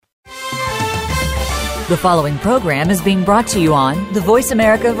The following program is being brought to you on the Voice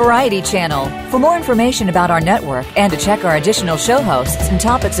America Variety Channel. For more information about our network and to check our additional show hosts and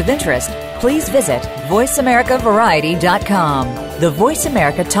topics of interest, please visit voiceamericavariety.com. The Voice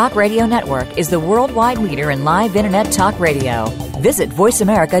America Talk Radio Network is the worldwide leader in live Internet talk radio. Visit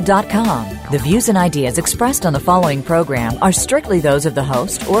voiceamerica.com. The views and ideas expressed on the following program are strictly those of the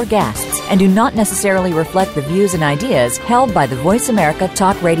host or guests and do not necessarily reflect the views and ideas held by the Voice America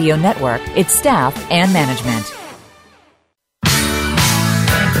Talk Radio Network, its staff, and management.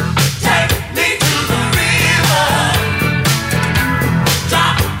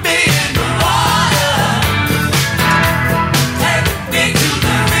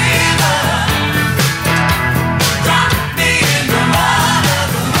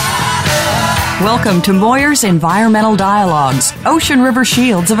 Welcome to Moyer's Environmental Dialogues, Ocean River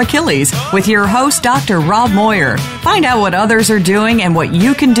Shields of Achilles, with your host, Dr. Rob Moyer. Find out what others are doing and what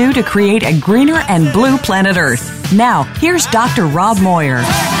you can do to create a greener and blue planet Earth. Now, here's Dr. Rob Moyer.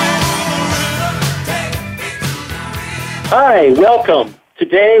 Hi, welcome.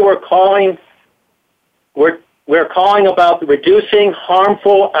 Today we're calling about reducing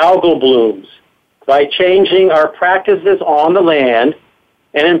harmful algal blooms by changing our practices on the land,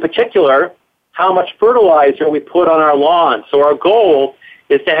 and in particular, how much fertilizer we put on our lawns. So our goal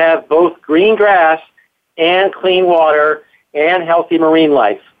is to have both green grass and clean water and healthy marine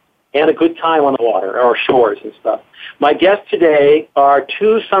life and a good time on the water or shores and stuff. My guests today are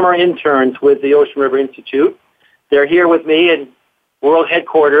two summer interns with the Ocean River Institute. They're here with me in world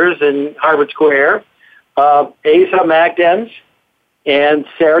headquarters in Harvard Square. Asa Magdens and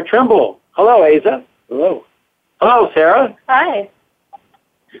Sarah Trimble. Hello, Asa. Hello. Hello, Sarah. Hi.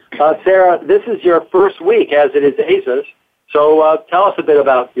 Sarah, this is your first week, as it is Asa's, so tell us a bit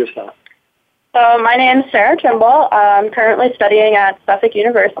about yourself. So my name is Sarah Trimble. I'm currently studying at Suffolk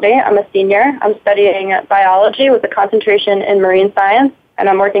University. I'm a senior. I'm studying biology with a concentration in marine science, and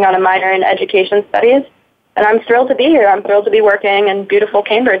I'm working on a minor in education studies. And I'm thrilled to be here. I'm thrilled to be working in beautiful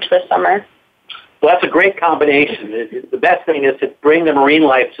Cambridge this summer. Well, that's a great combination. The best thing is to bring the marine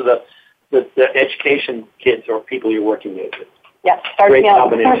life to the education kids or people you're working with. Yes, great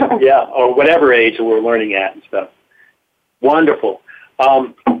combination. Yeah, or whatever age we're learning at and stuff. Wonderful.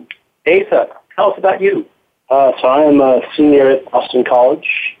 Asa, tell us about you. So I am a senior at Boston College,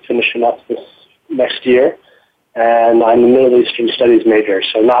 finishing up this next year, and I'm a Middle Eastern Studies major,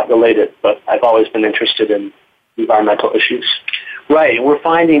 so not related, but I've always been interested in environmental issues. Right, and we're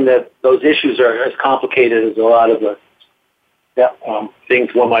finding that those issues are as complicated as a lot of the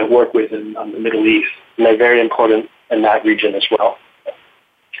things one might work with in the Middle East. And they're very important in that region as well.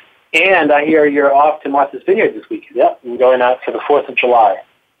 And I hear you're off to Martha's Vineyard this weekend. Yep, I'm going out for the 4th of July.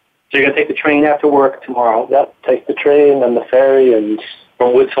 So you're going to take the train after work tomorrow? Yep, take the train and the ferry and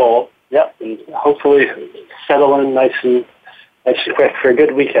from Woods Hole. Yep, and hopefully settle in nice and quick for a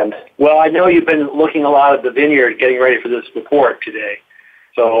good weekend. Well, I know you've been looking a lot at the vineyard, getting ready for this report today.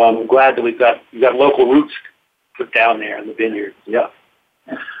 So I'm glad that we've got local roots put down there in the vineyard. Yeah.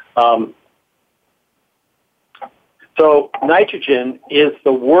 So nitrogen is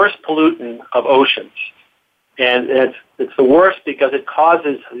the worst pollutant of oceans, and it's the worst because it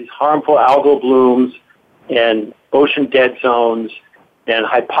causes these harmful algal blooms and ocean dead zones and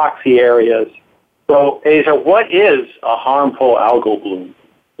hypoxia areas. So, Asa, what is a harmful algal bloom?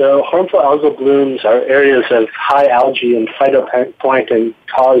 So harmful algal blooms are areas of high algae and phytoplankton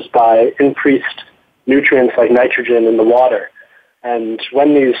caused by increased nutrients like nitrogen in the water. And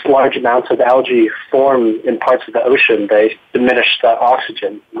when these large amounts of algae form in parts of the ocean, they diminish the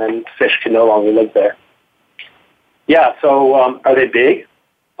oxygen, and then fish can no longer live there. Yeah, so are they big?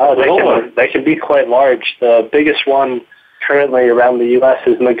 They can be quite large. The biggest one currently around the U.S.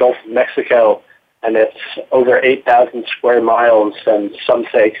 is in the Gulf of Mexico, and it's over 8,000 square miles, and some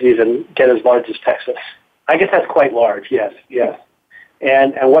say it could even get as large as Texas. I guess that's quite large, yes.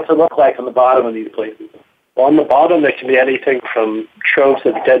 And what's it look like on the bottom of these places? Well, on the bottom, it can be anything from troves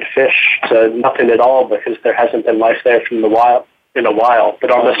of dead fish to nothing at all because there hasn't been life there in a while.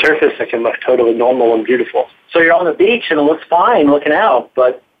 But on the surface, it can look totally normal and beautiful. So you're on the beach and it looks fine looking out,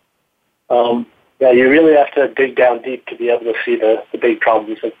 but you really have to dig down deep to be able to see the big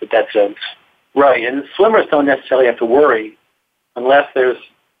problems of the dead zones. Right, and swimmers don't necessarily have to worry unless there's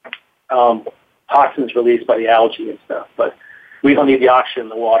toxins released by the algae and stuff, but we don't need the oxygen in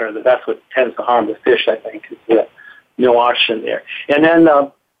the water. That's what tends to harm the fish, I think, is the no oxygen there. And then,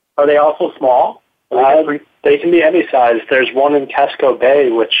 are they also small? They can be any size. There's one in Casco Bay,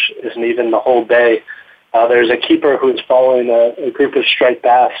 which isn't even the whole bay. There's a keeper who's following a group of striped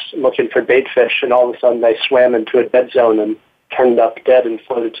bass looking for bait fish, and all of a sudden they swam into a dead zone and turned up dead and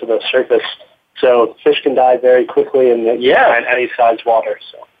floated to the surface. So fish can die very quickly in any size water.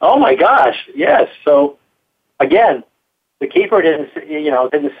 So. Oh my gosh, yes. So again, the keeper didn't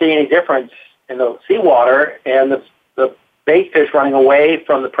see any difference in the seawater, and the bait fish running away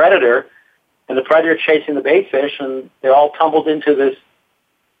from the predator, and the predator chasing the bait fish, and they all tumbled into this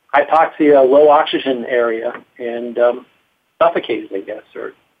hypoxia, low oxygen area, and suffocated, I guess,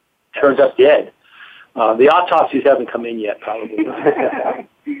 or turned up dead. The autopsies haven't come in yet, probably.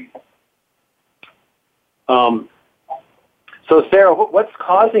 So, Sarah, what's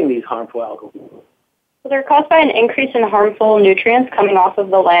causing these harmful algal blooms? So they're caused by an increase in harmful nutrients coming off of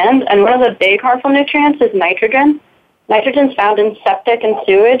the land, and one of the big harmful nutrients is nitrogen. Nitrogen is found in septic and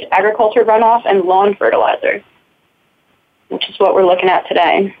sewage, agriculture runoff, and lawn fertilizer, which is what we're looking at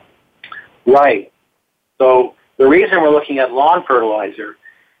today. Right. So the reason we're looking at lawn fertilizer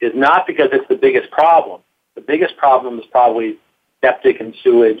is not because it's the biggest problem. The biggest problem is probably septic and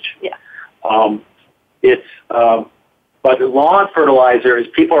sewage. Yeah. But the lawn fertilizer is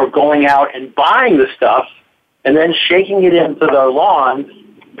people are going out and buying the stuff and then shaking it into their lawns,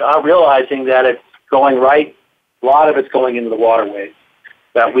 not realizing that it's going right. A lot of it's going into the waterways.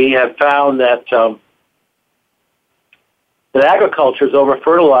 That we have found that that agriculture is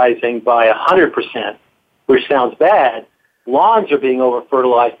over-fertilizing by 100%, which sounds bad. Lawns are being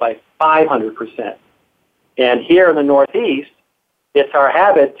over-fertilized by 500%. And here in the Northeast, it's our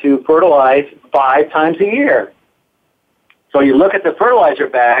habit to fertilize 5 times a year. So you look at the fertilizer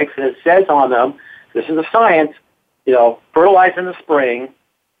bags, and it says on them, this is the science, fertilize in the spring,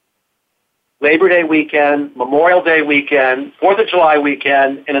 Labor Day weekend, Memorial Day weekend, 4th of July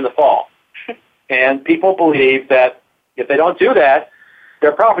weekend, and in the fall. And people believe that if they don't do that,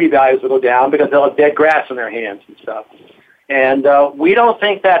 their property values will go down because they'll have dead grass in their hands and stuff. And we don't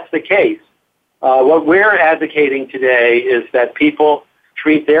think that's the case. What we're advocating today is that people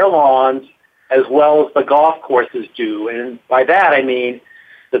treat their lawns as well as the golf courses do. And by that I mean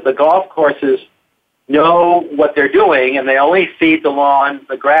that the golf courses know what they're doing, and they only feed the lawn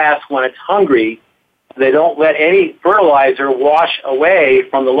the grass when it's hungry. They don't let any fertilizer wash away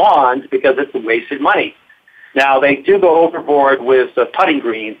from the lawns because it's wasted money. Now, they do go overboard with putting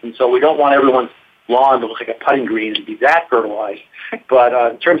greens, and so we don't want everyone's lawn to look like a putting green and be that fertilized. But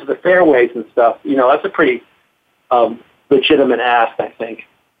in terms of the fairways and stuff, that's a pretty legitimate ask, I think.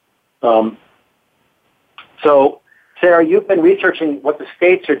 So, Sarah, you've been researching what the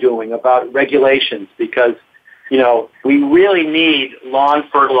states are doing about regulations because, we really need lawn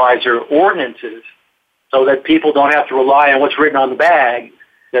fertilizer ordinances so that people don't have to rely on what's written on the bag,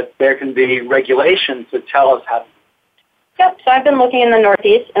 that there can be regulations that tell us how to. Yep, so I've been looking in the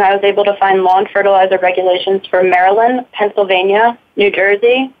Northeast, and I was able to find lawn fertilizer regulations for Maryland, Pennsylvania, New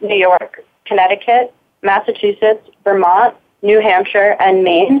Jersey, New York, Connecticut, Massachusetts, Vermont, New Hampshire, and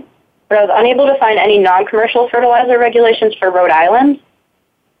Maine. But I was unable to find any non-commercial fertilizer regulations for Rhode Island.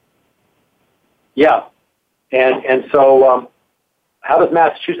 Yeah. And so how does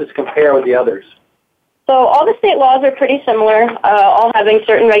Massachusetts compare with the others? So all the state laws are pretty similar, all having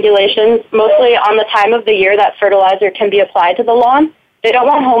certain regulations, mostly on the time of the year that fertilizer can be applied to the lawn. They don't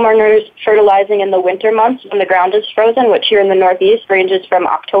want homeowners fertilizing in the winter months when the ground is frozen, which here in the Northeast ranges from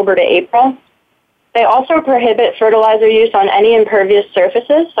October to April. They also prohibit fertilizer use on any impervious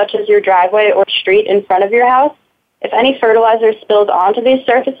surfaces, such as your driveway or street in front of your house. If any fertilizer spills onto these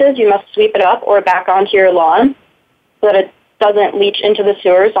surfaces, you must sweep it up or back onto your lawn so that it doesn't leach into the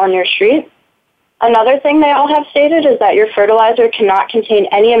sewers on your street. Another thing they all have stated is that your fertilizer cannot contain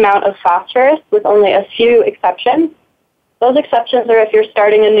any amount of phosphorus, with only a few exceptions. Those exceptions are if you're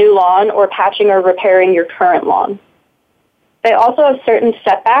starting a new lawn or patching or repairing your current lawn. They also have certain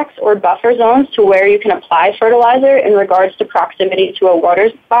setbacks or buffer zones to where you can apply fertilizer in regards to proximity to a water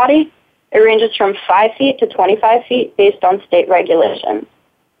body. It ranges from 5 feet to 25 feet based on state regulations.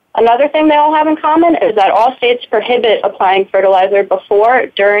 Another thing they all have in common is that all states prohibit applying fertilizer before,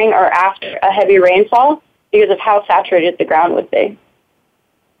 during, or after a heavy rainfall because of how saturated the ground would be.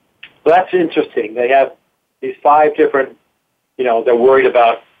 Well, that's interesting. They have these 5 different, they're worried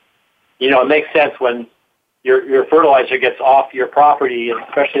about, it makes sense when your fertilizer gets off your property, and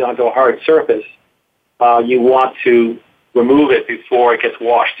especially onto a hard surface, you want to remove it before it gets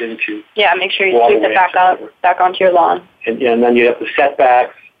washed into. Yeah, make sure you sweep it back onto your lawn. And then you have the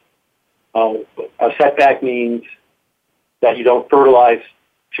setbacks. A setback means that you don't fertilize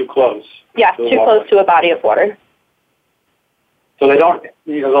too close. Yeah, too close to a body of water. So they don't,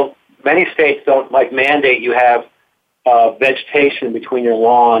 many states don't mandate you have vegetation between your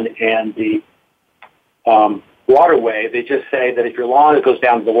lawn and the waterway. They just say that if your lawn goes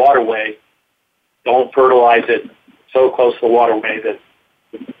down to the waterway, don't fertilize it so close to the waterway that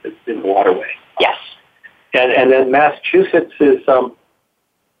it's in the waterway. And then Massachusetts is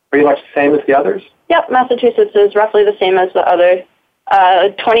pretty much the same as the others? Yep, Massachusetts is roughly the same as the other.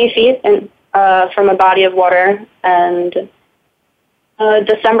 20 feet from a body of water, and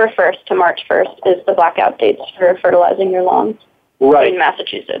December 1st to March 1st is the blackout dates for fertilizing your lawns in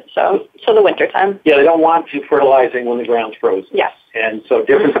Massachusetts, so the winter time. Yeah, they don't want you fertilizing when the ground's frozen. Yes. And so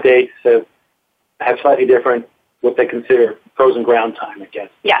different states have slightly different, what they consider frozen ground time, I guess.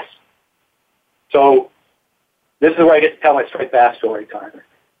 Yes. So this is where I get to tell my striped bass story, Tyler.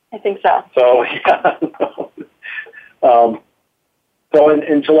 I think so. So, yeah. So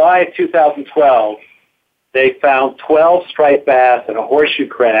in July of 2012, they found 12 striped bass and a horseshoe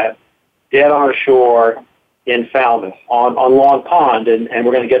crab dead on a shore in Falmouth on Long Pond, and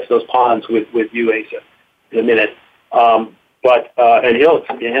we're going to get to those ponds with you, Asa, in a minute. And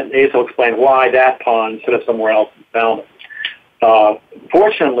Asa will explain why that pond instead of somewhere else in Falmouth.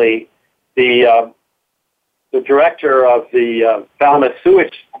 Fortunately, the director of the Falmouth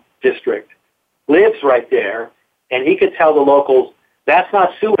Sewage District lives right there, and he could tell the locals, that's not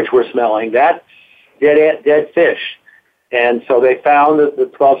sewage we're smelling, that's dead fish. And so they found the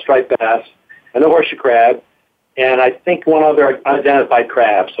 12 striped bass and the horseshoe crab, and I think one other unidentified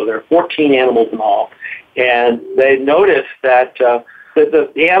crab. So there are 14 animals in all. And they noticed that the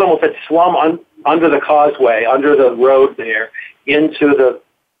animals had swum under the causeway, under the road there, into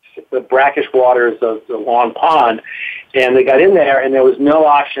the brackish waters of the Long Pond, and they got in there, and there was no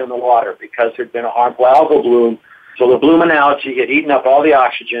oxygen in the water because there'd been a harmful algal bloom. So the blooming algae had eaten up all the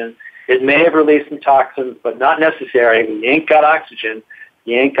oxygen. It may have released some toxins, but not necessary. When you ain't got oxygen,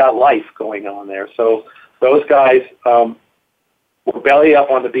 you ain't got life going on there. So those guys were belly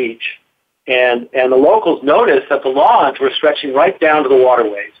up on the beach, and the locals noticed that the lawns were stretching right down to the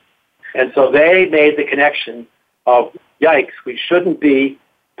waterways. And so they made the connection of, yikes, we shouldn't be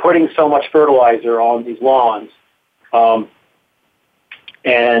putting so much fertilizer on these lawns. And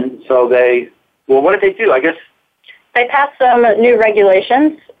so what did they do? I guess they passed some new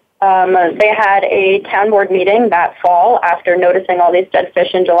regulations. They had a town board meeting that fall after noticing all these dead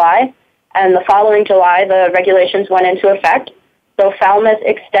fish in July, and the following July, the regulations went into effect. So Falmouth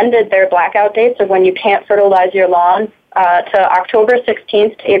extended their blackout dates of when you can't fertilize your lawn to October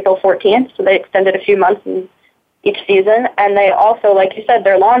 16th to April 14th, so they extended a few months in each season, and they also, like you said,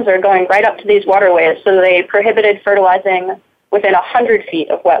 their lawns are going right up to these waterways, so they prohibited fertilizing within 100 feet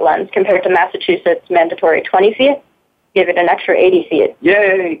of wetlands compared to Massachusetts' mandatory 20 feet. Give it an extra 80 feet.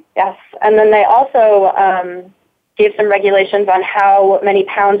 Yay! Yes. And then they also gave some regulations on how many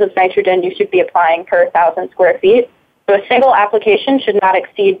pounds of nitrogen you should be applying per 1,000 square feet. So a single application should not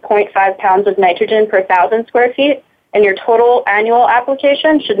exceed 0.5 pounds of nitrogen per 1,000 square feet, and your total annual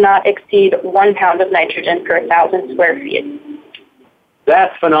application should not exceed 1 pound of nitrogen per 1,000 square feet.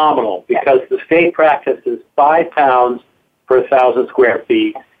 That's phenomenal, because the state practice is 5 pounds per 1,000 square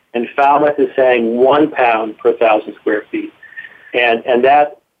feet, and Falmouth is saying 1 pound per 1,000 square feet. And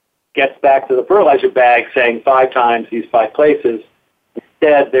that gets back to the fertilizer bag saying 5 times these 5 places.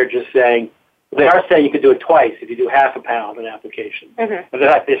 Instead, they're just saying, they are saying you could do it twice if you do half a pound an application. Mm-hmm. But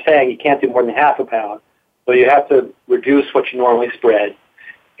they're saying you can't do more than half a pound. So you have to reduce what you normally spread.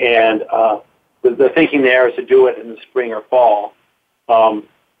 And the thinking there is to do it in the spring or fall.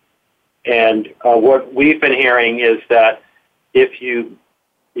 What we've been hearing is that if you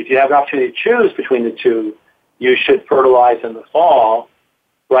have an opportunity to choose between the two, you should fertilize in the fall,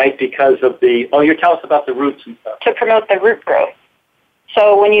 right? Because of you tell us about the roots and stuff. To promote the root growth.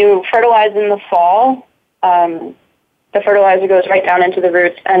 So when you fertilize in the fall, the fertilizer goes right down into the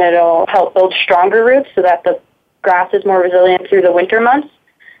roots, and it'll help build stronger roots so that the grass is more resilient through the winter months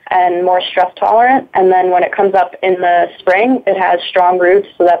and more stress tolerant. And then when it comes up in the spring, it has strong roots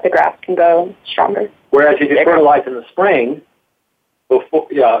so that the grass can go stronger. Whereas if you fertilize in the spring, if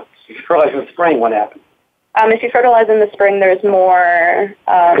you fertilize in the spring, what happens? If you fertilize in the spring, there's more...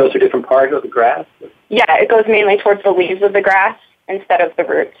 it goes to different parts of the grass? Yeah, it goes mainly towards the leaves of the grass instead of the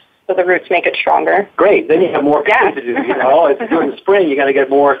roots. So the roots make it stronger. Great. Then you have more cutting to do. If you do it in the spring, you're going to get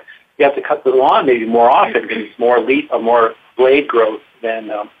more... You have to cut the lawn maybe more often because it's more leaf or more blade growth than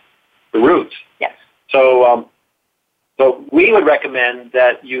the roots. Yes. So we would recommend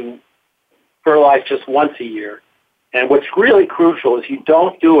that you fertilize just once a year. And what's really crucial is you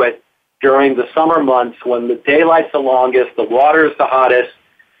don't do it during the summer months when the daylight's the longest, the water is the hottest,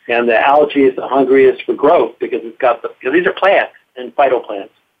 and the algae is the hungriest for growth because because these are plants and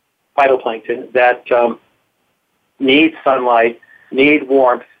phytoplankton that need sunlight, need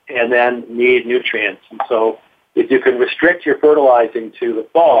warmth, and then need nutrients. And so if you can restrict your fertilizing to the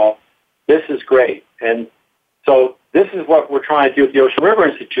fall, this is great. And so this is what we're trying to do at the Ocean River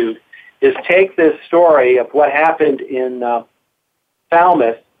Institute, is take this story of what happened in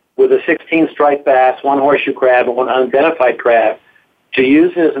Falmouth with a 16 striped bass, one horseshoe crab, and one unidentified crab, to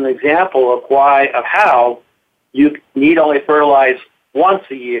use it as an example of how you need only fertilize once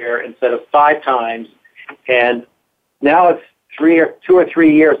a year instead of 5 times. And now it's 2 or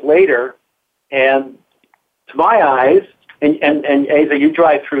 3 years later, and to my eyes, and Asa, you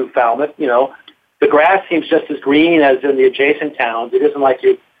drive through Falmouth, the grass seems just as green as in the adjacent towns. It isn't like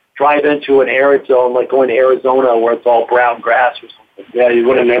you drive into an arid zone, like going to Arizona where it's all brown grass or something. Yeah, you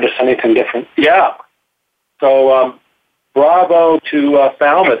wouldn't notice anything different. Yeah. So bravo to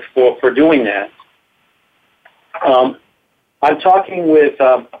Falmouth for doing that. I'm talking with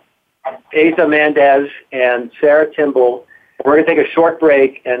Asa Mendez and Sarah Timball. We're going to take a short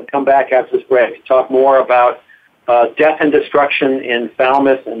break and come back after this break to talk more about death and destruction in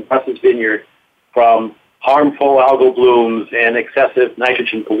Falmouth and Russ's Vineyard from harmful algal blooms and excessive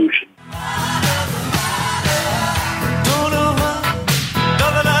nitrogen pollution.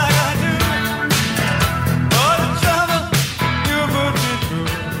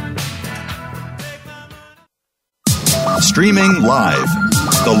 Streaming live,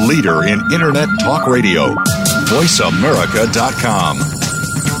 the leader in Internet talk radio, VoiceAmerica.com.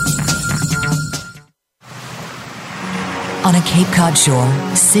 On a Cape Cod shore,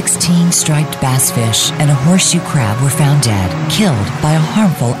 16 striped bass fish and a horseshoe crab were found dead, killed by a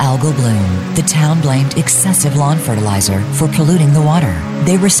harmful algal bloom. The town blamed excessive lawn fertilizer for polluting the water.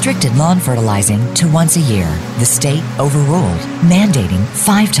 They restricted lawn fertilizing to once a year. The state overruled, mandating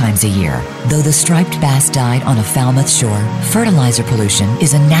 5 times a year. Though the striped bass died on a Falmouth shore, fertilizer pollution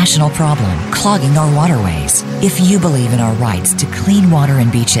is a national problem, clogging our waterways. If you believe in our rights to clean water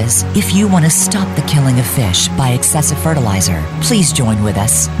and beaches, if you want to stop the killing of fish by excessive fertilizer, please join with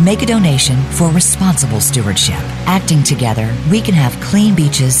us. Make a donation for responsible stewardship. Acting together, we can have clean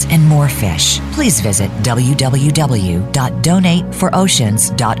beaches and more fish. Please visit www.donateforoceans.org.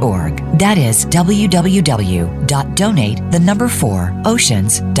 That is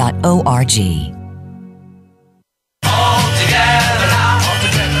www.donate4oceans.org.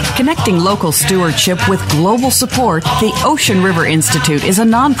 Connecting local stewardship with global support, the Ocean River Institute is a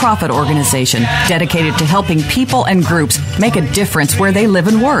nonprofit organization dedicated to helping people and groups make a difference where they live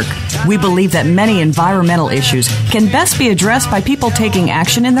and work. We believe that many environmental issues can best be addressed by people taking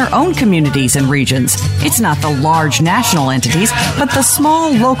action in their own communities and regions. It's not the large national entities, but the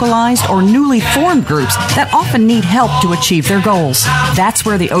small, localized, or newly formed groups that often need help to achieve their goals. That's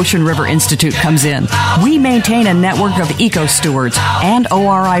where the Ocean River Institute comes in. We maintain a network of eco-stewards and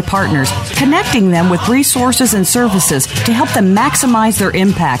ORI partners, connecting them with resources and services to help them maximize their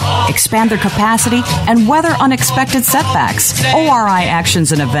impact, expand their capacity, and weather unexpected setbacks. ORI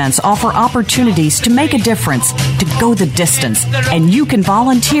actions and events offer opportunities to make a difference, to go the distance, and you can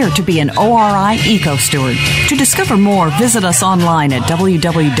volunteer to be an ORI eco-steward. To discover more, visit us online at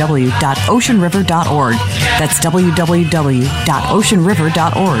www.oceanriver.org. That's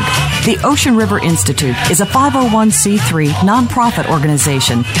www.oceanriver.org. The Ocean River Institute is a 501c3 nonprofit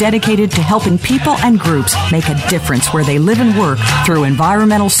organization dedicated to helping people and groups make a difference where they live and work through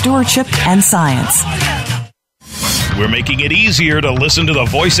environmental stewardship and science. We're making it easier to listen to the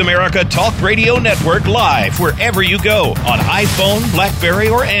Voice America Talk Radio Network live wherever you go on iPhone, BlackBerry,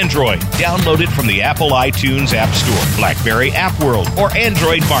 or Android. Download it from the Apple iTunes App Store, BlackBerry App World, or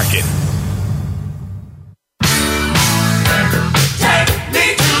Android Market.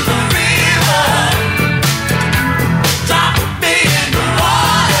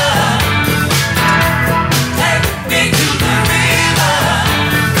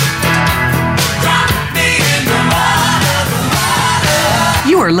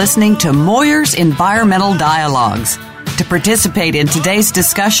 You are listening to Moyer's Environmental Dialogues. To participate in today's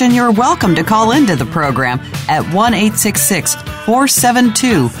discussion, you're welcome to call into the program at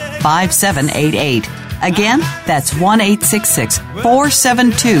 1-866-472-5788. Again, that's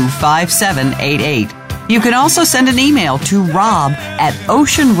 1-866-472-5788. You can also send an email to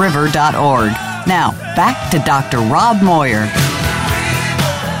rob@oceanriver.org. Now, back to Dr. Rob Moyer.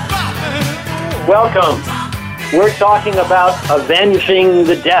 Welcome. We're talking about avenging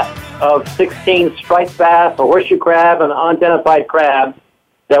the death of 16 striped bass, a horseshoe crab, and an unidentified crab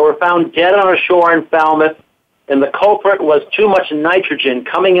that were found dead on a shore in Falmouth, and the culprit was too much nitrogen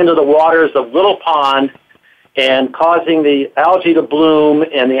coming into the waters of Little Pond and causing the algae to bloom,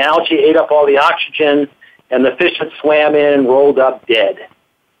 and the algae ate up all the oxygen, and the fish that swam in rolled up dead.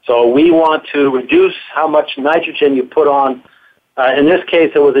 So we want to reduce how much nitrogen you put on. In this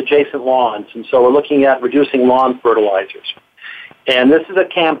case, it was adjacent lawns, and so we're looking at reducing lawn fertilizers. And this is a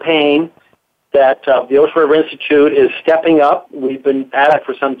campaign that the Ocean River Institute is stepping up. We've been at it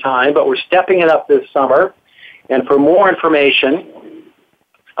for some time, but we're stepping it up this summer. And for more information,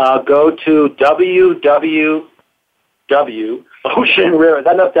 go to www. Ocean River. Is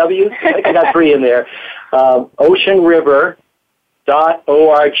that enough W's? I think I got 3 in there. Oceanriver.org.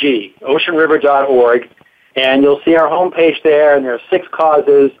 Oceanriver.org. And you'll see our homepage there, and there are 6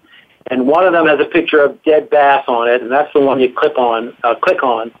 causes, and one of them has a picture of dead bass on it, and that's the one you click on,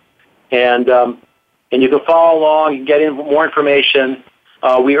 and you can follow along and get more information.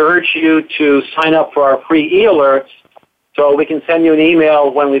 We urge you to sign up for our free e-alerts, so we can send you an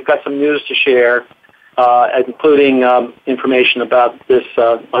email when we've got some news to share, including information about this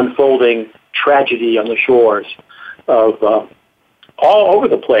unfolding tragedy on the shores of all over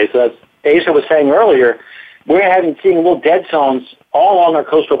the place. As Asa was saying earlier, we're seeing little dead zones all along our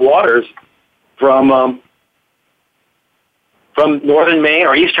coastal waters from northern Maine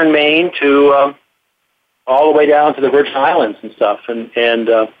or eastern Maine to all the way down to the Virgin Islands and stuff. And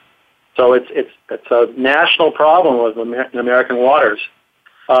so it's a national problem with American waters.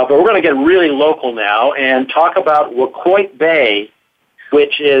 But we're going to get really local now and talk about Wacoit Bay,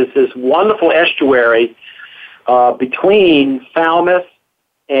 which is this wonderful estuary between Falmouth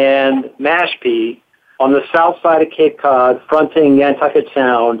and Mashpee on the south side of Cape Cod, fronting Nantucket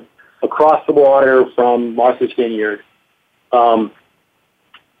Sound, across the water from Martha's Vineyard. So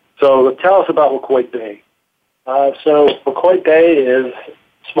tell us about Wacoit Bay. So Wacoit Bay is a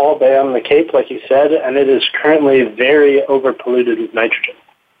small bay on the Cape, like you said, and it is currently very overpolluted with nitrogen.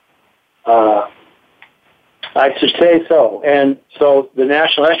 I should say so. And so the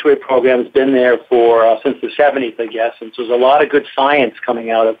National Estuary Program has been there for since the 70s, I guess, and so there's a lot of good science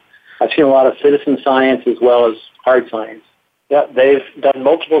coming out of. I've seen a lot of citizen science as well as hard science. Yeah, they've done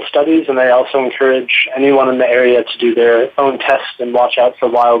multiple studies, and they also encourage anyone in the area to do their own tests and watch out for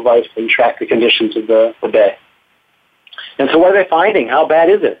wildlife and track the conditions of the bay. And so what are they finding? How bad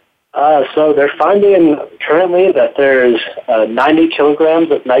is it? So they're finding currently that there's 90 kilograms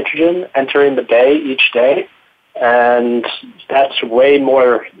of nitrogen entering the bay each day, and that's way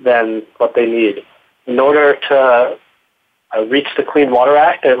more than what they need. In order to reach the Clean Water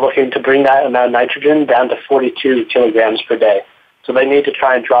Act, they're looking to bring that amount of nitrogen down to 42 kilograms per day. So they need to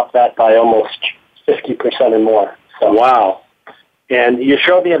try and drop that by almost 50% or more. So. Wow. And you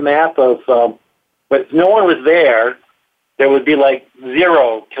showed me a map of, but if no one was there would be like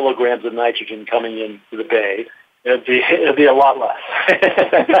 0 kilograms of nitrogen coming into the bay. It'd be a lot less.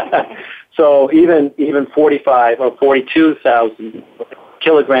 So even 45 or 42,000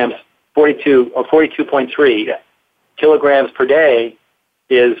 kilograms, 42 or 42.3 kilograms per day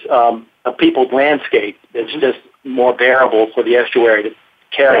is a peopled landscape. It's just more bearable for the estuary to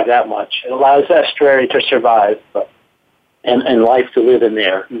carry that much. It allows the estuary to survive, and life to live in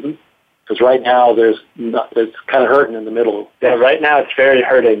there. Mm-hmm. Because right now it's kind of hurting in the middle. Yeah, right now it's very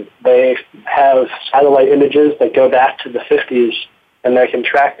hurting. They have satellite images that go back to the 50s, and they can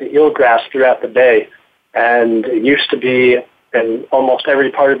track the eelgrass throughout the bay. And it used to be in almost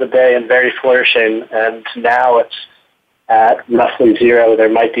every part of the bay and very flourishing, and now it's at roughly 0. There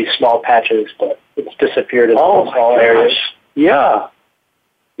might be small patches, but it's disappeared in all areas. Yeah.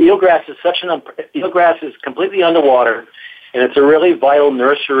 Eelgrass is completely underwater. And it's a really vital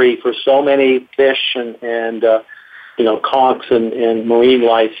nursery for so many fish and conchs and marine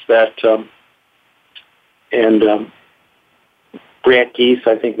life that brant geese,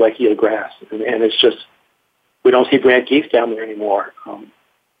 I think, like eelgrass. And it's just, we don't see brant geese down there anymore.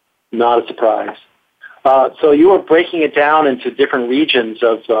 Not a surprise. So you were breaking it down into different regions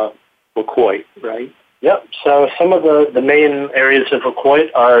of Wacoit, right? Yep. So some of the main areas of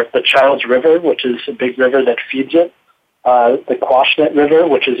Wacoit are the Childs River, which is a big river that feeds it. The Quashnet River,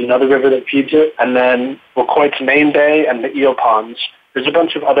 which is another river that feeds it, and then Wacoit's main bay and the eel ponds. There's a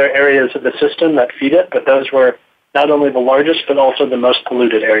bunch of other areas of the system that feed it, but those were not only the largest, but also the most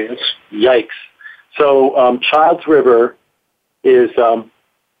polluted areas. Yikes. So Childs River is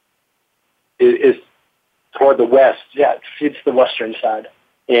toward the west. Yeah, it feeds the western side.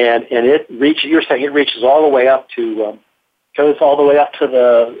 And it reaches, you're saying it reaches all the way up to... goes all the way up to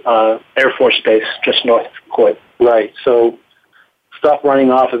the Air Force Base just north of Wacoit. Right. So stuff running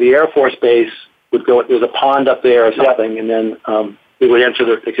off of the Air Force Base would go. There's a pond up there or something, and then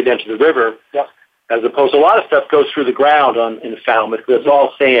it could enter the river. Yep. As opposed to a lot of stuff goes through the ground in Falmouth because it's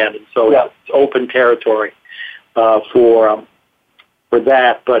all sand, and so it's open territory for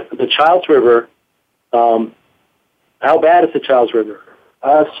that. But the Childs River, how bad is the Childs River?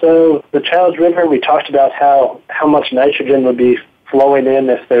 So the Childs River, we talked about how much nitrogen would be flowing in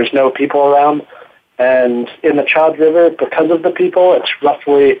if there's no people around. And in the Childs River, because of the people, it's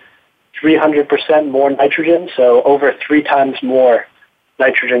roughly 300% more nitrogen, so over 3 times more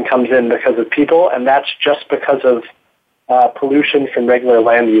nitrogen comes in because of people, and that's just because of pollution from regular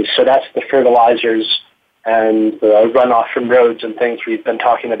land use. So that's the fertilizers and the runoff from roads and things we've been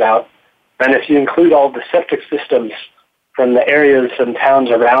talking about. And if you include all the septic systems from the areas and towns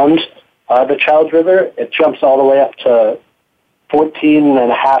around the Childs River, it jumps all the way up to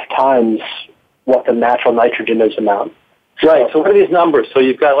 14.5 times what the natural nitrogen is amount. Right. So what are these numbers? So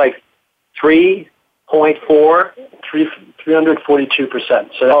you've got like 3.4? 342%.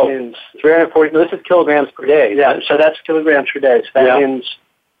 So that means 340. No, this is kilograms per day. Yeah, so that's kilograms per day. So that means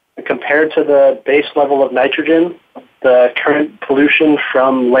compared to the base level of nitrogen, the current pollution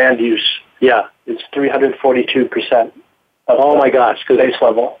from land use is 342%. Oh my gosh, the base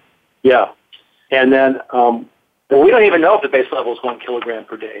level. Yeah. And then, well, we don't even know if the base level is 1 kilogram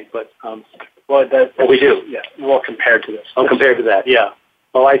per day, but we do. Yeah. Well, compared to this. Oh, compared to that, yeah.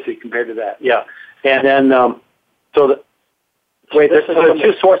 Oh, I see, compared to that, yeah. And then, there's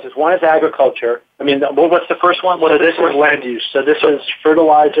 2 sources. One is agriculture. I mean, what's the first one? This is land use. So this is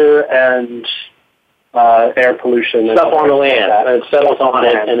fertilizer and air pollution. Stuff on the land. And it settles on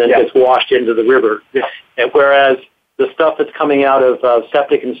it and then gets washed into the river. Yeah. And whereas the stuff that's coming out of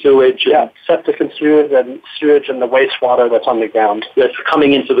septic and sewage. Septic and sewage and the wastewater that's on the ground. That's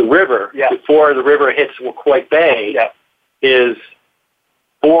coming into the river before the river hits Waquoit Bay is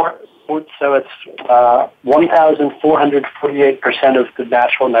 4. So it's 1,448% of the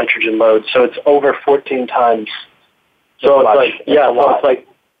natural nitrogen load. So it's over 14 times. So it's like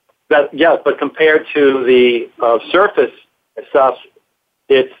that. Yeah, but compared to the surface stuff,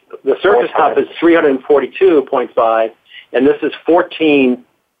 the surface stuff is 342.5, and this is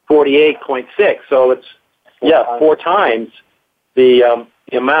 1448.6. So it's 4 times the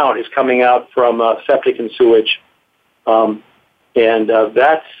amount is coming out from septic and sewage. And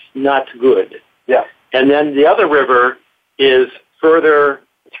that's not good. Yeah. And then the other river is further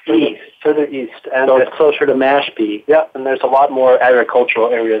east. And so it's closer to Mashpee. Yeah, and there's a lot more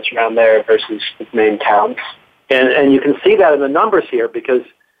agricultural areas around there versus the main towns. And you can see that in the numbers here, because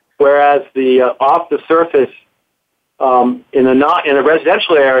whereas the off the surface in a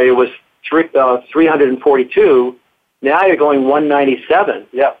residential area was 342, now you're going 197.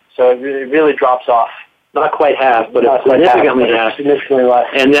 Yeah, so it really drops off. Not quite half, but it's significantly half. Significantly less.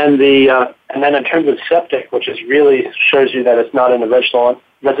 And then in terms of septic, which is really shows you that it's not in a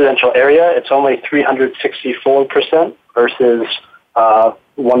residential area, it's only 364% versus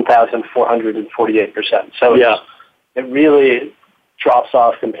 1,448%. So it really drops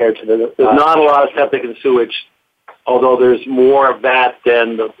off compared to the. There's not a lot of septic and sewage, although there's more of that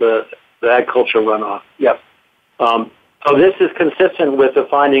than the agricultural runoff. Yep. So this is consistent with the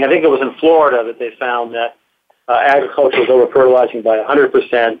finding, I think it was in Florida that they found that agriculture was over-fertilizing by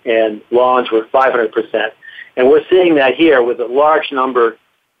 100% and lawns were 500%. And we're seeing that here with a large number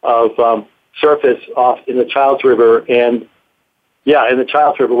of surface off in the Childs River in the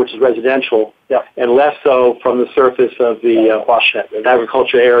Childs River, which is residential, and less so from the surface of the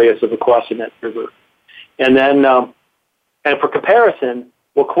agriculture areas of the Quasinet River. And then, and for comparison,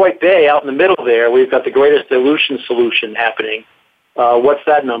 Waquoit Bay, out in the middle there, we've got the greatest dilution solution happening. What's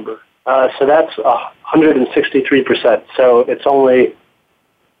that number? So that's 163%. So it's only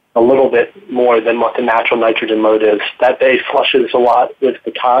a little bit more than what the natural nitrogen load is. That bay flushes a lot with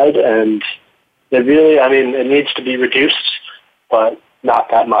the tide, and it needs to be reduced, but not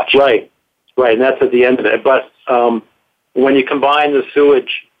that much. Right, and that's at the end of it. But when you combine the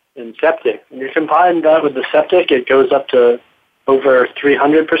sewage and septic, when you combine that with the septic, it goes up to over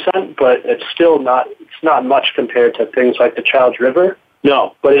 300%, but it's still not much compared to things like the Childs River.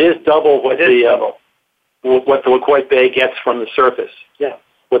 No, but it is double what the Waquoit Bay gets from the surface. Yeah.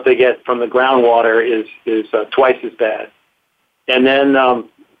 What they get from the groundwater is twice as bad. And then,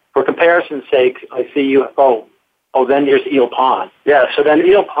 for comparison's sake, I see you. Then here's Eel Pond. Yeah. So then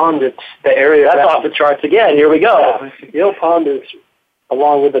Eel Pond, it's the area that's off the charts again. Here we go. Yeah. Eel Pond is,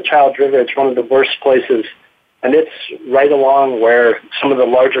 along with the Childs River, it's one of the worst places. And it's right along where some of the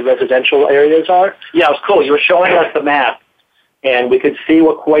larger residential areas are. Yeah, it was cool. You were showing us the map, and we could see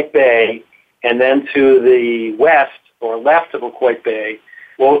Waquoit Bay, and then to the west or left of Waquoit Bay.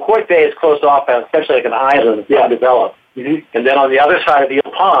 Well, Waquoit Bay is closed off as essentially like an island that's undeveloped. Mm-hmm. And then on the other side of Eel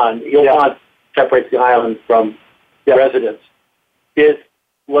Pond separates the island from residents. Is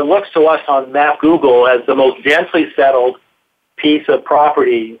what looks to us on Map Google as the most densely settled piece of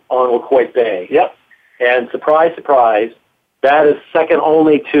property on Waquoit Bay. Yep. And surprise, surprise, that is second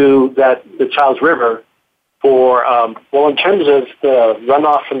only to the Childs River for, in terms of the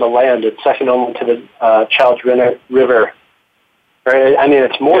runoff from the land, it's second only to the Childs River Right? I mean,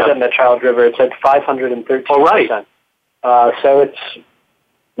 it's more than the Child River. It's at 513%. Oh, right. So it's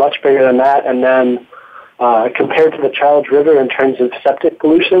much bigger than that. And then compared to the Child River in terms of septic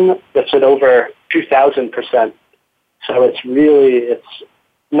pollution, it's at over 2,000%. So it's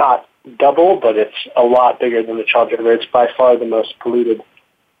not double, but it's a lot bigger than the Child River. It's by far the most polluted.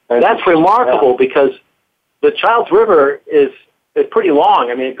 And that's remarkable because the Child's River is pretty long.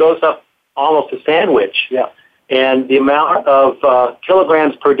 I mean, it goes up almost a sandwich. Yeah. And the amount of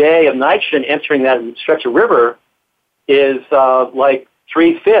kilograms per day of nitrogen entering that stretch of river is like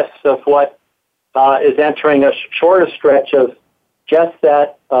 3/5 of what is entering a shorter stretch of just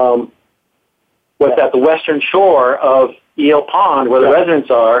that, the western shore of Eel Pond, where the residents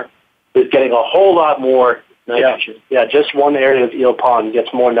are, is getting a whole lot more nitrogen. Yeah, just one area of Eel Pond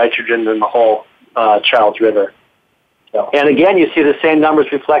gets more nitrogen than the whole Child's River. So. And again, you see the same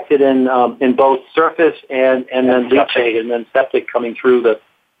numbers reflected in both surface and then leachate and then septic coming through the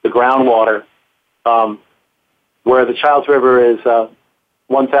groundwater, where the Child's River is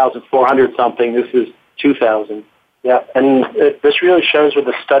 1,400 something. This is 2,000. Yeah, and this really shows with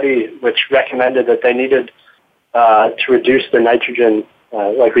the study which recommended that they needed to reduce their nitrogen,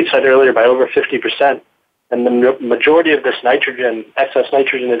 like we said earlier, by over 50%. And the majority of this nitrogen, excess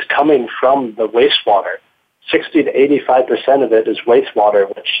nitrogen, is coming from the wastewater. 60 to 85% of it is wastewater,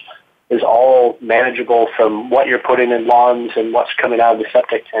 which is all manageable from what you're putting in lawns and what's coming out of the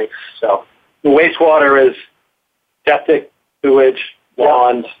septic tanks. So the wastewater is septic, sewage,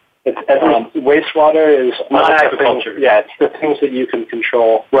 lawns. Wastewater is not agriculture. It's the things that you can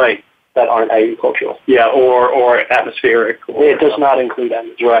control, right? That aren't agricultural. Yeah, or atmospheric. It does not include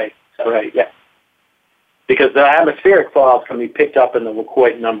atmospheric. Right. Yeah. Because the atmospheric fallout can be picked up in the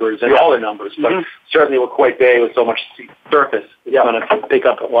Wacoit numbers and all the numbers, but certainly Wacoit Bay with so much surface is going to pick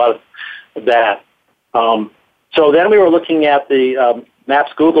up a lot of that. So then we were looking at the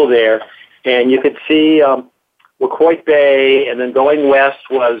Maps Google there, and you could see Wacoit Bay, and then going west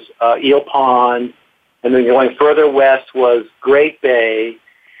was Eel Pond, and then going further west was Great Bay,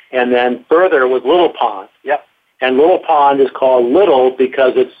 and then further was Little Pond. Yep. And Little Pond is called Little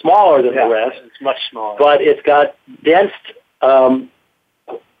because it's smaller than the rest. It's much smaller. But it's got dense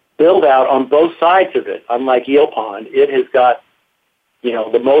build-out on both sides of it. Unlike Eel Pond, it has got,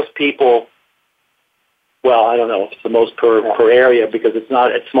 the most people, well, I don't know if it's the most per area because it's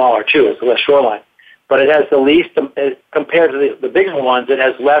smaller too. It's less shoreline. But it has the least, compared to the bigger ones, it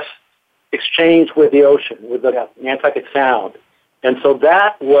has less exchange with the ocean, with the Nantucket Sound. And so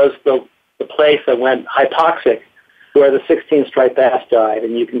that was the place that went hypoxic where the 16 striped bass died.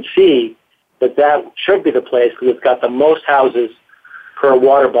 And you can see that should be the place because it's got the most houses per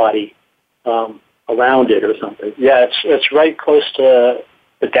water body around it or something. Yeah, it's right close to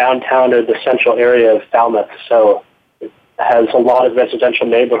the downtown or the central area of Falmouth. So it has a lot of residential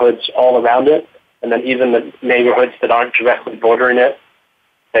neighborhoods all around it. And then even the neighborhoods that aren't directly bordering it,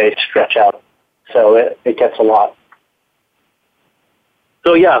 they stretch out. So it gets a lot.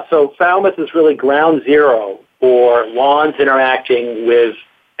 So Falmouth is really ground zero for lawns interacting with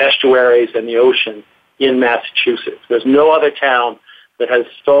estuaries and the ocean in Massachusetts. There's no other town that has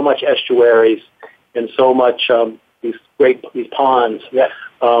so much estuaries and so much these ponds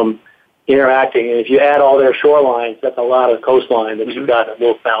interacting. And if you add all their shorelines, that's a lot of coastline that you've got in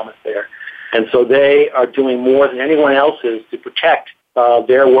Little Falmouth there. And so they are doing more than anyone else is to protect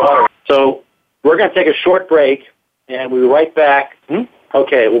their water. So we're going to take a short break, and we'll be right back.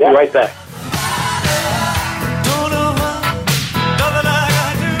 Okay, we'll be right back.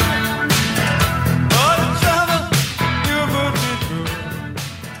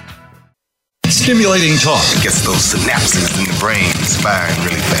 Stimulating talk. It gets those synapses in the brain firing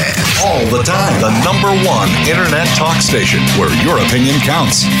really fast. All the time. The #1 Internet talk station where your opinion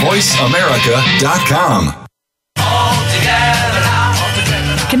counts. VoiceAmerica.com.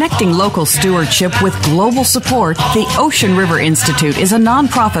 Connecting local stewardship with global support, the Ocean River Institute is a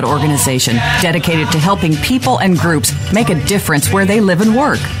nonprofit organization dedicated to helping people and groups make a difference where they live and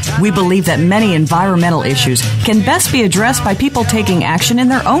work. We believe that many environmental issues can best be addressed by people taking action in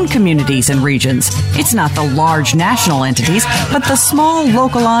their own communities and regions. It's not the large national entities, but the small,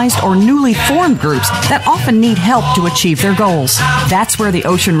 localized, or newly formed groups that often need help to achieve their goals. That's where the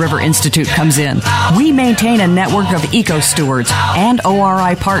Ocean River Institute comes in. We maintain a network of eco-stewards and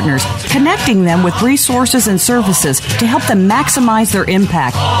ORI partners, connecting them with resources and services to help them maximize their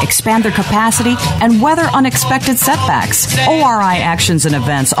impact, expand their capacity, and weather unexpected setbacks. ORI Actions and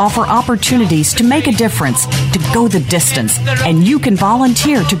Events offer opportunities to make a difference, to go the distance, and you can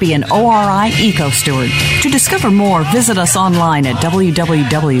volunteer to be an ORI Eco-Steward. To discover more, visit us online at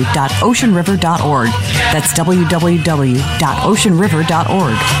www.oceanriver.org. That's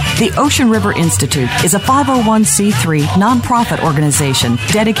www.oceanriver.org. The Ocean River Institute is a 501c3 nonprofit organization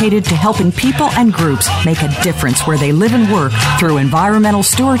dedicated to helping people and groups make a difference where they live and work through environmental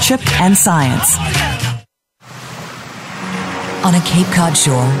stewardship and science. On a Cape Cod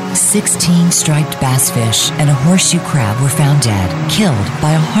shore, 16 striped bass fish and a horseshoe crab were found dead, killed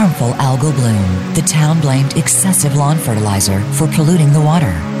by a harmful algal bloom. The town blamed excessive lawn fertilizer for polluting the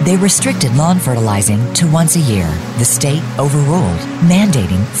water. They restricted lawn fertilizing to once a year. The state overruled,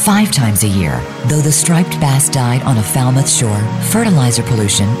 mandating 5 times a year. Though the striped bass died on a Falmouth shore, fertilizer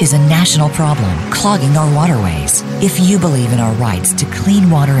pollution is a national problem, clogging our waterways. If you believe in our rights to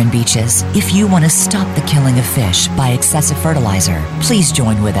clean water and beaches, if you want to stop the killing of fish by excessive fertilizer, please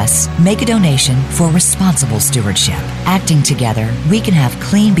join with us. Make a donation for responsible stewardship. Acting together, we can have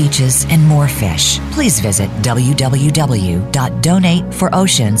clean beaches and more fish. Please visit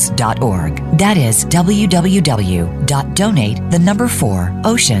www.donateforoceans.org. That is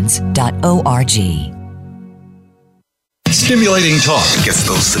www.donate4oceans.org. Stimulating talk. Gets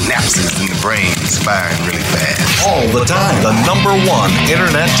those synapses in the brain firing really fast. All the time. The #1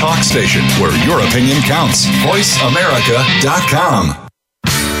 Internet talk station where your opinion counts. VoiceAmerica.com.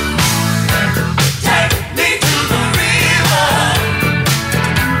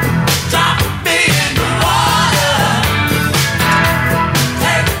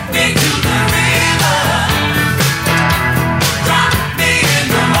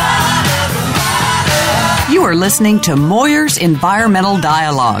 You are listening to Moyer's Environmental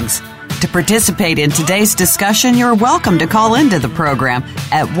Dialogues. To participate in today's discussion, you're welcome to call into the program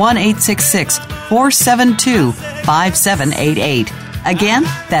at 1-866-472-5788. Again,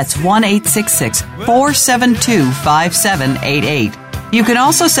 that's 1-866-472-5788. You can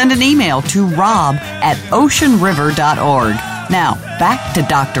also send an email to rob@oceanriver.org. Now, back to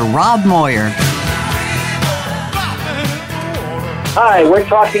Dr. Rob Moyer. Hi, we're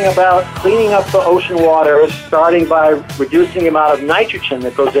talking about cleaning up the ocean waters, starting by reducing the amount of nitrogen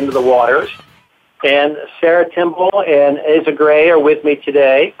that goes into the waters. And Sarah Timball and Asa Gray are with me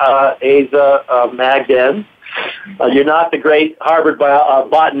today. Asa Magden. You're not the great Harvard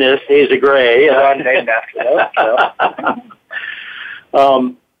botanist, Asa Gray. I'm named after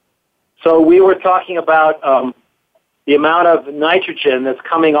that. So we were talking about the amount of nitrogen that's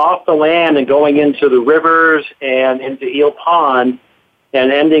coming off the land and going into the rivers and into Eel Pond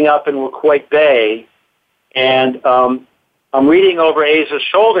and ending up in Wacoit Bay. And I'm reading over Asa's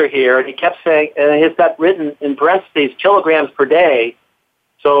shoulder here, and he kept saying, and he's got written in parentheses, kilograms per day.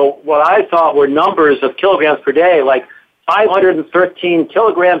 So what I thought were numbers of kilograms per day, like 513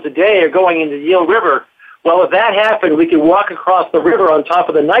 kilograms a day are going into the Eel River. Well, if that happened, we could walk across the river on top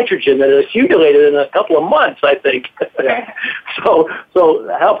of the nitrogen that has accumulated in a couple of months, I think. So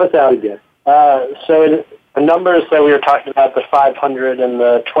help us out again. So in the numbers that we were talking about, the 500 and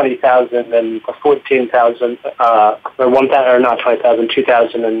the 20,000 and the 14,000, or 1,000, or not 20,000,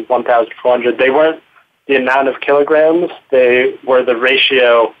 2,000 and 1,400, they weren't the amount of kilograms. They were the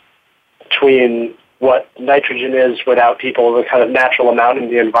ratio between what nitrogen is without people, the kind of natural amount in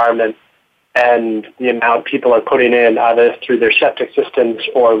the environment, and the amount people are putting in either through their septic systems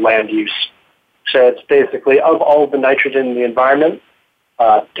or land use. So it's basically, of all the nitrogen in the environment,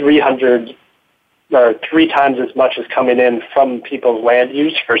 300 or 3 times as much is coming in from people's land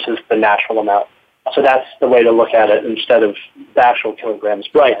use versus the natural amount. So that's the way to look at it instead of the actual kilograms.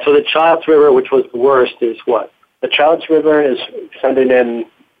 Right. So the Childs River, which was the worst, is what? The Childs River is sending in,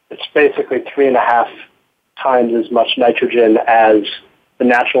 it's basically 3.5 times as much nitrogen as the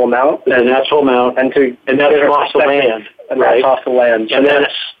natural amount. The natural amount. And that's off the land. And right? that's off the land. And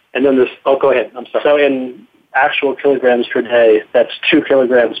then this, oh, go ahead. I'm sorry. So in actual kilograms per day, that's 2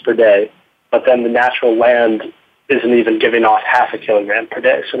 kilograms per day. But then the natural land isn't even giving off 0.5 kilogram per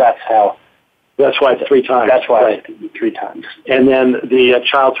day. So that's how. That's why it's 3 times. That's why right. It's 3 times. And then the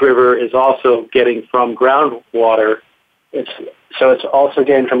Childs River is also getting from groundwater. It's also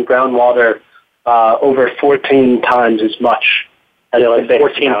getting from groundwater over 14 times as much. Like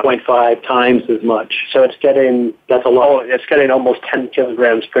 14.5 times as much. So it's getting, that's a lot. It's getting almost 10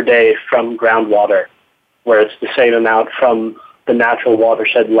 kilograms per day from groundwater, where it's the same amount from the natural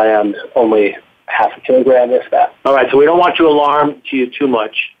watershed land, only 0.5 kilogram, if that. All right, so we don't want to alarm you too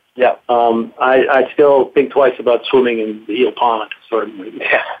much. Yeah. I still think twice about swimming in the Eel Pond, certainly.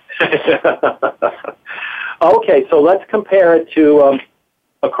 Yeah. Okay, so let's compare it to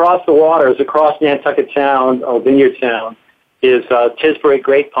across the waters, across Nantucket Sound, or Vineyard Sound, is Tisbury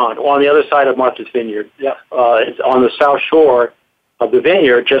Great Pond, on the other side of Martha's Vineyard. Yeah. It's on the south shore of the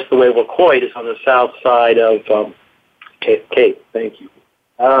vineyard, just the way LaQuoit is on the south side of Cape. Thank you.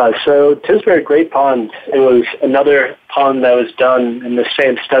 So Tisbury Great Pond, it was another pond that was done in the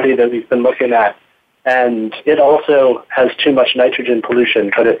same study that we've been looking at. And it also has too much nitrogen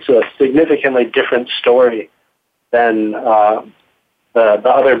pollution, but it's a significantly different story than the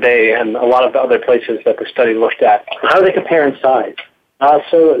other bay and a lot of the other places that the study looked at. How do they compare in size?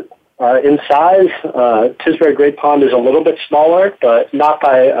 In size, Tisbury Great Pond is a little bit smaller, but not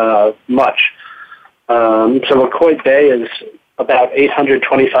by much. So LaQuoit Bay is about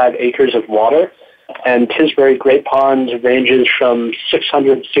 825 acres of water, and Tisbury Great Pond ranges from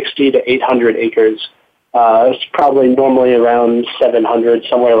 660 to 800 acres. It's probably normally around 700,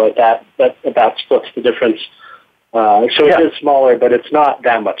 somewhere like that. That about splits the difference. So it is smaller, but it's not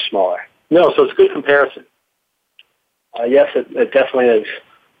that much smaller. No, so it's a good comparison. Yes, it definitely is.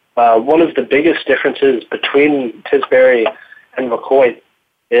 One of the biggest differences between Tisbury and LaQuoit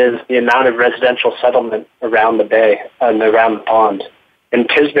is the amount of residential settlement around the bay and around the pond. In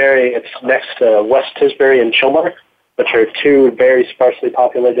Tisbury, it's next to West Tisbury and Chilmar, which are two very sparsely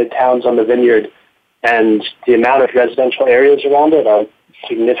populated towns on the vineyard, and the amount of residential areas around it are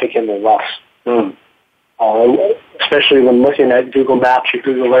significantly less. Especially when looking at Google Maps or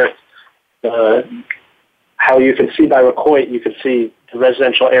Google Earth, how you can see by LaQuoit, you can see the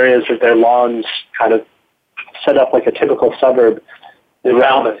residential areas with their lawns kind of set up like a typical suburb. In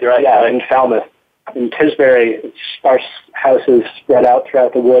Falmouth, you're right. Yeah, in Falmouth. In Tisbury, it's sparse houses spread out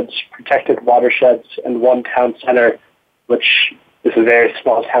throughout the woods, protected watersheds, and one town center, which is a very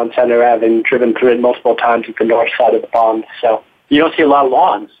small town center, having driven through it multiple times at the north side of the pond. So you don't see a lot of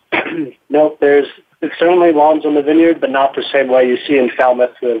lawns. No, there's certainly lawns on the vineyard, but not the same way you see in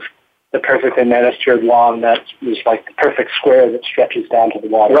Falmouth with the perfectly manicured lawn that is like the perfect square that stretches down to the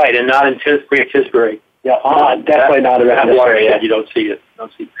water. Right, and not in Tisbury. Yeah, definitely not around the water. area. You don't see it.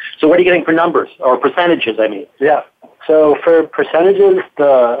 So what are you getting for numbers or percentages? I mean. Yeah. So for percentages,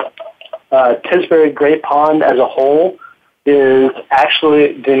 the Tisbury Great Pond as a whole is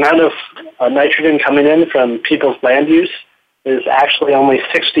actually the amount of nitrogen coming in from people's land use is actually only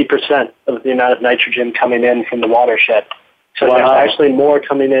 60% of the amount of nitrogen coming in from the watershed. So there's actually more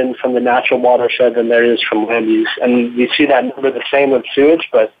coming in from the natural watershed than there is from land use. And we see that number the same with sewage,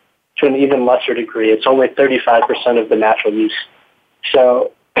 but to an even lesser degree. It's only 35% of the natural use.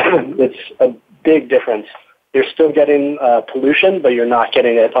 So it's a big difference. You're still getting pollution, but you're not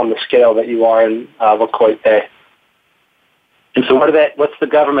getting it on the scale that you are in LaQuoit Bay. And so what's the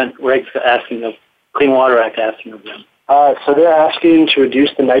government regs asking of, Clean Water Act asking of them? So they're asking to reduce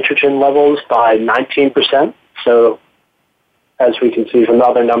the nitrogen levels by 19%. So as we can see from the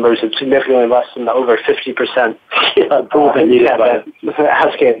other numbers, it's significantly less than the over 50%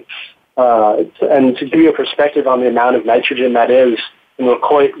 asking. And to give you a perspective on the amount of nitrogen that is, in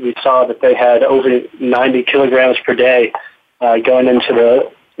LaQuoit, we saw that they had over 90 kilograms per day going into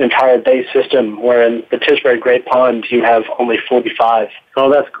the entire bay system, where in the Tisbury Great Pond, you have only 45. Oh,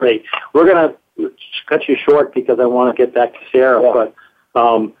 that's great. We're going to cut you short because I want to get back to Sarah. Yeah.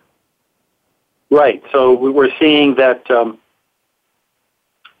 But right, so we're seeing that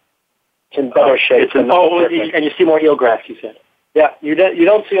it's in better shape. And you see more eelgrass, you said. Yeah, you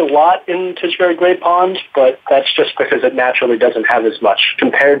don't see a lot in Tisbury Great Pond, but that's just because it naturally doesn't have as much.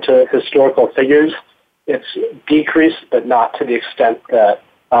 Compared to historical figures, it's decreased, but not to the extent that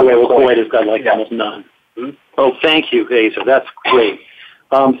LaQuoit has got like almost none. Mm-hmm. Oh, thank you, Hazer. That's great.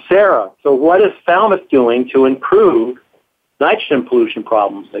 Sarah, so what is Falmouth doing to improve nitrogen pollution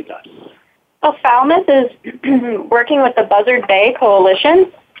problems they got? Well, Falmouth is working with the Buzzard Bay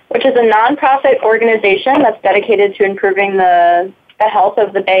Coalition, which is a nonprofit organization that's dedicated to improving the health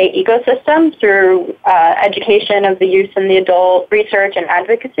of the bay ecosystem through education of the youth and the adult, research and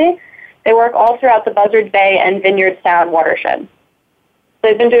advocacy. They work all throughout the Buzzard Bay and Vineyard Sound watershed.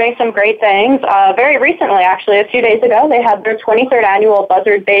 They've been doing some great things. Very recently, actually, a few days ago, they had their 23rd annual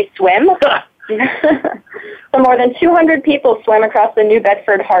Buzzard Bay Swim. So more than 200 people swam across the New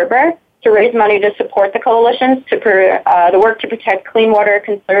Bedford Harbor to raise money to support the coalitions, the work to protect clean water,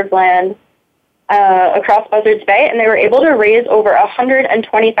 conserve land across Buzzards Bay, and they were able to raise over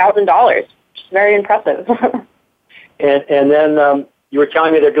 $120,000, which is very impressive. and then you were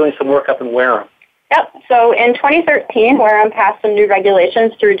telling me they're doing some work up in Wareham. Yep. So in 2013, Wareham passed some new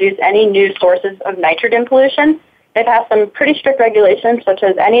regulations to reduce any new sources of nitrogen pollution, They passed some pretty strict regulations, such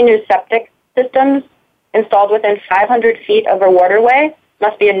as any new septic systems installed within 500 feet of a waterway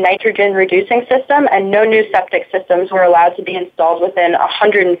must be a nitrogen-reducing system, and no new septic systems were allowed to be installed within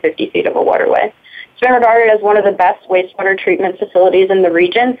 150 feet of a waterway. It's been regarded as one of the best wastewater treatment facilities in the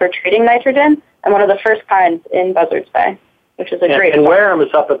region for treating nitrogen, and one of the first kinds in Buzzards Bay, which is a great... And Wareham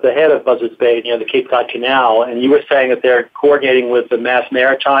is up at the head of Buzzards Bay, near the Cape Cod Canal, and you were saying that they're coordinating with the Mass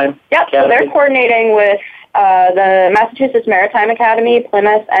Maritime Yep, Academy? So they're coordinating with the Massachusetts Maritime Academy,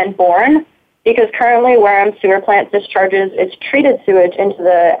 Plymouth, and Bourne, because currently Wareham Sewer Plant discharges its treated sewage into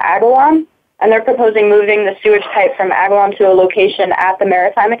the Agawam, and they're proposing moving the sewage pipe from Agawam to a location at the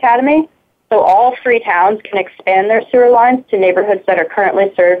Maritime Academy, so all 3 towns can expand their sewer lines to neighborhoods that are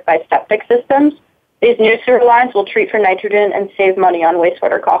currently served by septic systems. These new sewer lines will treat for nitrogen and save money on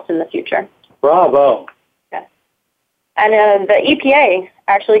wastewater costs in the future. Bravo. Yes. And the EPA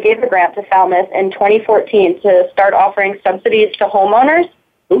actually gave a grant to Falmouth in 2014 to start offering subsidies to homeowners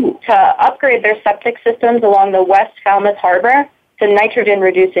to upgrade their septic systems along the West Falmouth Harbor to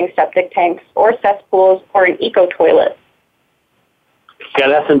nitrogen-reducing septic tanks or cesspools or an eco-toilet. Yeah,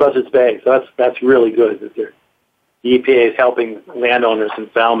 that's in Buzzards Bay, so that's really good that the EPA is helping landowners in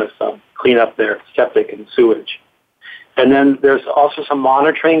Falmouth clean up their septic and sewage. And then there's also some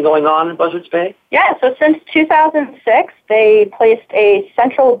monitoring going on in Buzzards Bay? Yeah, so since 2006, they placed a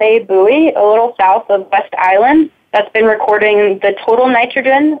Central Bay buoy a little south of West Island that's been recording the total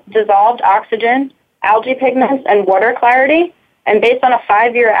nitrogen, dissolved oxygen, algae pigments, and water clarity. And based on a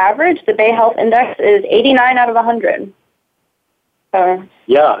 5-year average, the Bay Health Index is 89 out of 100. So,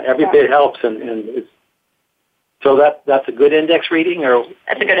 yeah, every bit helps, and it's, so that's a good index reading, or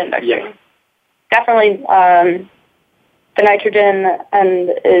that's a good index reading. Definitely, the nitrogen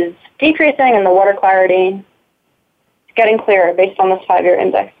is decreasing, and the water clarity is getting clearer based on this 5-year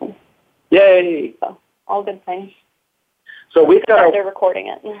index. Yay! So, all good things. So we've got they're recording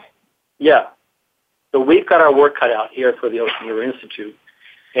it. Yeah. So we've got our work cut out here for the Ocean River Institute,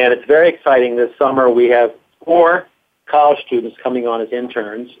 and it's very exciting. This summer we have 4 college students coming on as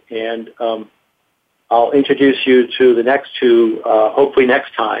interns, and I'll introduce you to the next 2, hopefully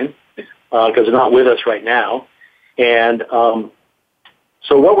next time, because they're not with us right now. And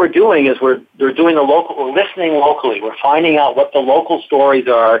so what we're doing is we're listening locally. We're finding out what the local stories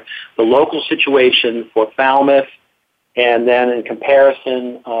are, the local situation for Falmouth, and then in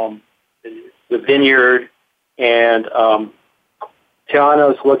comparison, the Vineyard, and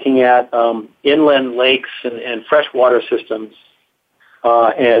Tiano's looking at inland lakes and freshwater systems,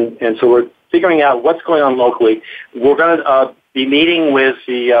 and so we're figuring out what's going on locally. We're going to be meeting with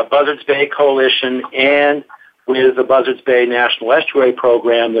the Buzzards Bay Coalition and with the Buzzards Bay National Estuary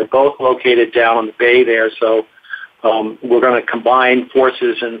Program. They're both located down on the bay there, so we're going to combine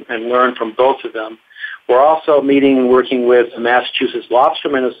forces and learn from both of them. We're also meeting and working with the Massachusetts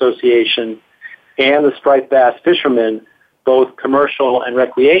Lobstermen Association and the striped bass fishermen, both commercial and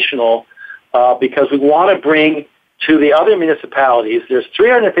recreational, because we want to bring to the other municipalities. There's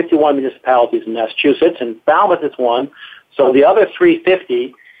 351 municipalities in Massachusetts, and Falmouth is one. So the other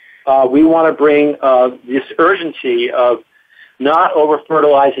 350, we want to bring this urgency of not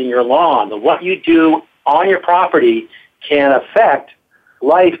over-fertilizing your lawn. What you do on your property can affect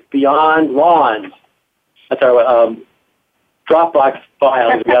life beyond lawns. That's our Dropbox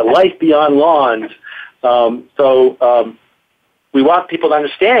file. We've got life beyond lawns. We want people to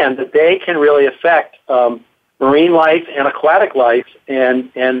understand that they can really affect marine life and aquatic life,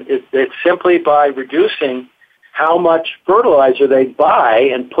 and it's simply by reducing how much fertilizer they buy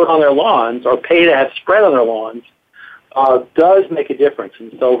and put on their lawns or pay to have spread on their lawns does make a difference.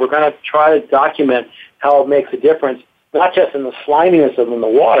 And so we're going to try to document how it makes a difference, not just in the sliminess of in the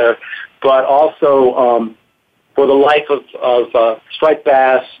water, but also for the life of striped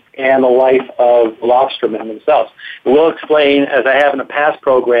bass and the life of lobstermen themselves. And we'll explain, as I have in a past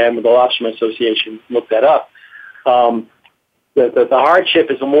program with the Lobstermen Association, look that up, the hardship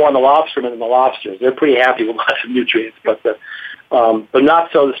is more on the lobstermen than the lobsters. They're pretty happy with lots of nutrients, but not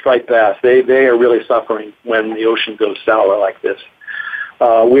so the striped bass. They are really suffering when the ocean goes sour like this.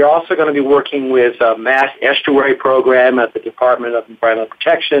 We're also going to be working with a Mass Estuary Program at the Department of Environmental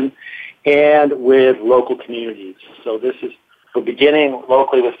Protection and with local communities. So we're beginning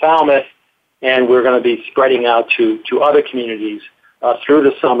locally with Falmouth, and we're going to be spreading out to other communities through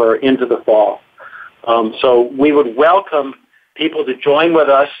the summer into the fall. So we would welcome people to join with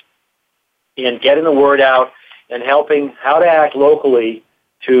us in getting the word out and helping how to act locally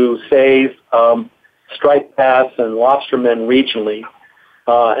to save striped bass and lobstermen regionally.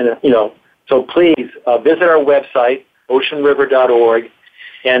 So please visit our website, oceanriver.org,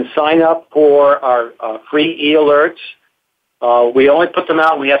 and sign up for our free e-alerts. We only put them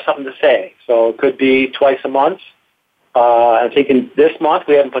out when we have something to say. So it could be twice a month. I think in this month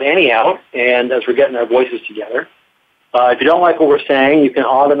we haven't put any out, and as we're getting our voices together. If you don't like what we're saying, you can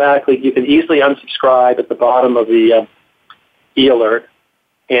easily unsubscribe at the bottom of the e-alert.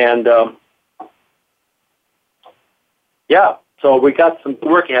 And so we got some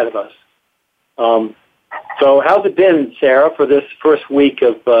work ahead of us. So how's it been, Sarah, for this first week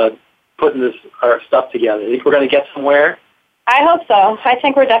of putting our stuff together? You think we're going to get somewhere? I hope so. I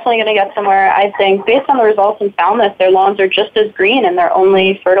think we're definitely going to get somewhere. I think based on the results in Falmouth, their lawns are just as green and they're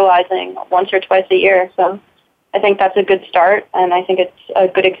only fertilizing once or twice a year. So I think that's a good start, and I think it's a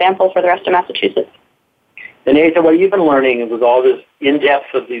good example for the rest of Massachusetts. And Nathan, what have you been learning with all this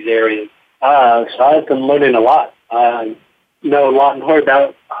in-depth of these areas? So I've been learning a lot. I know a lot more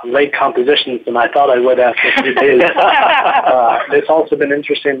about lake compositions than I thought I would after a few days. It's also been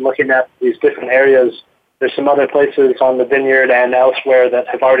interesting looking at these different areas. There's some other places on the vineyard and elsewhere that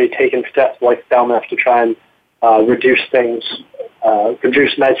have already taken steps like Falmouth to try and reduce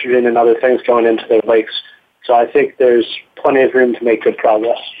nitrogen and other things going into their lakes. So I think there's plenty of room to make good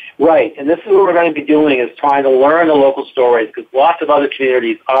progress. Right, and this is what we're going to be doing, is trying to learn the local stories, because lots of other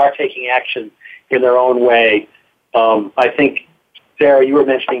communities are taking action in their own way. I think, Sarah, you were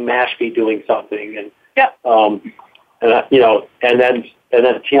mentioning Mashpee doing something, and then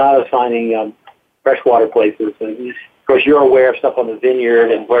Tiana signing freshwater places, and of course you're aware of stuff on the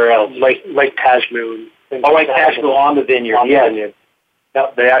vineyard and where else? Lake Tajmu. Lake Tajmu on the vineyard. Vineyard.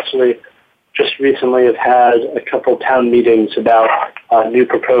 Yep, they actually just recently have had a couple town meetings about new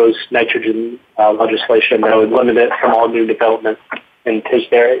proposed nitrogen legislation that would limit it from all new development in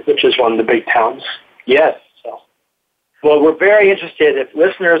Tisbury, which is one of the big towns. Yes. Well, we're very interested. If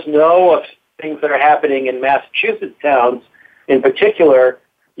listeners know of things that are happening in Massachusetts towns in particular,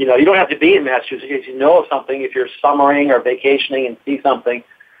 you don't have to be in Massachusetts. If you know of something, if you're summering or vacationing and see something,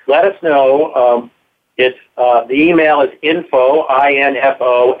 let us know. The email is info,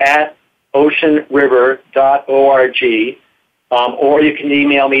 I-N-F-O, at oceanriver.org, or you can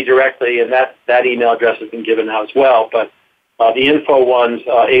email me directly, and that email address has been given out as well. But the info ones,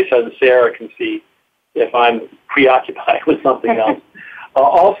 Asa and Sarah can see if I'm preoccupied with something else.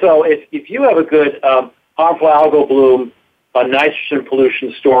 Also, if you have a good harmful algal bloom, nitrogen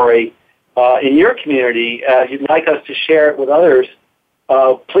pollution story in your community, you'd like us to share it with others,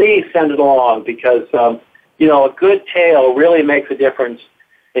 please send it along, because a good tale really makes a difference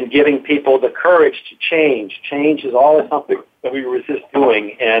in giving people the courage to change. Change is always something that we resist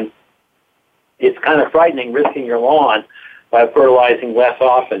doing, and it's kind of frightening risking your lawn by fertilizing less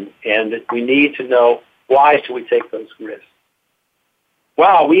often, and we need to know, why should we take those risks?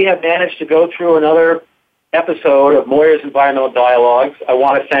 Wow, we have managed to go through another episode of Moyer's Environmental Dialogues. I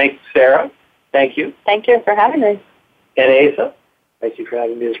want to thank Sarah. Thank you. Thank you for having me. And Asa. Thank you for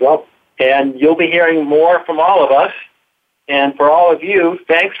having me as well. And you'll be hearing more from all of us. And for all of you,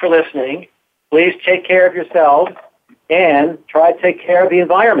 thanks for listening. Please take care of yourselves and try to take care of the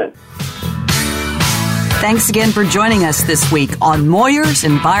environment. Thanks again for joining us this week on Moyer's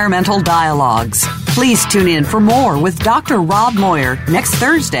Environmental Dialogues. Please tune in for more with Dr. Rob Moyer next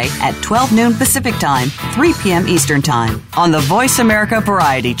Thursday at 12 noon Pacific Time, 3 p.m. Eastern Time on the Voice America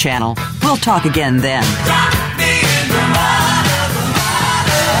Variety Channel. We'll talk again then.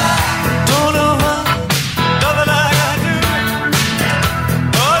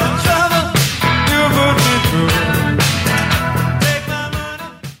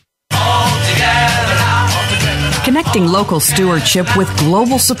 Connecting local stewardship with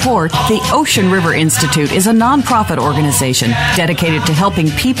global support, the Ocean River Institute is a nonprofit organization dedicated to helping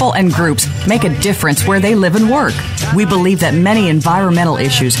people and groups make a difference where they live and work. We believe that many environmental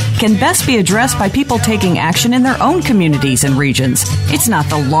issues can best be addressed by people taking action in their own communities and regions. It's not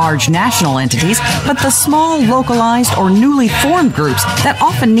the large national entities, but the small, localized, or newly formed groups that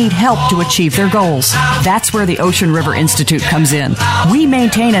often need help to achieve their goals. That's where the Ocean River Institute comes in. We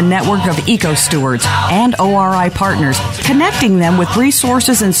maintain a network of eco-stewards and ORI partners, connecting them with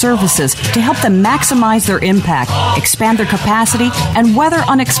resources and services to help them maximize their impact, expand their capacity, and weather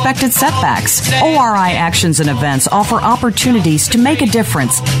unexpected setbacks. ORI actions and events offer opportunities to make a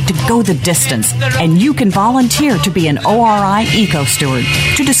difference, to go the distance, and you can volunteer to be an ORI eco-steward.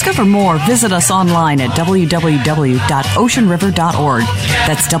 To discover more, visit us online at www.oceanriver.org.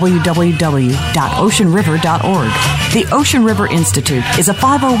 That's www.oceanriver.org. The Ocean River Institute is a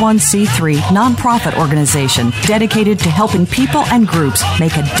 501c3 nonprofit organization dedicated to helping people and groups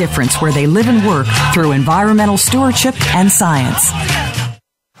make a difference where they live and work through environmental stewardship and science.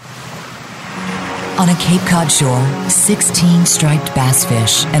 On a Cape Cod shore, 16 striped bass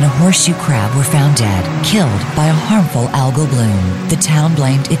fish and a horseshoe crab were found dead, killed by a harmful algal bloom. The town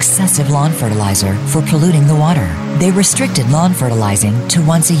blamed excessive lawn fertilizer for polluting the water. They restricted lawn fertilizing to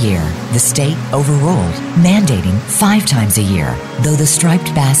once a year. The state overruled, mandating 5 times a year. Though the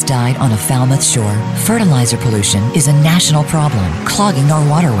striped bass died on a Falmouth shore, fertilizer pollution is a national problem, clogging our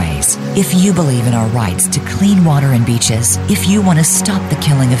waterways. If you believe in our rights to clean water and beaches, if you want to stop the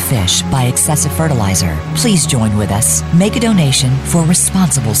killing of fish by excessive fertilizer, please join with us. Make a donation for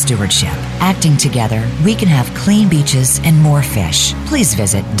responsible stewardship. Acting together, we can have clean beaches and more fish. Please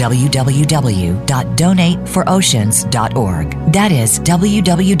visit www.donateforoceans.org. That is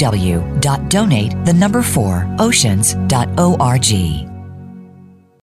www.donate4oceans.org.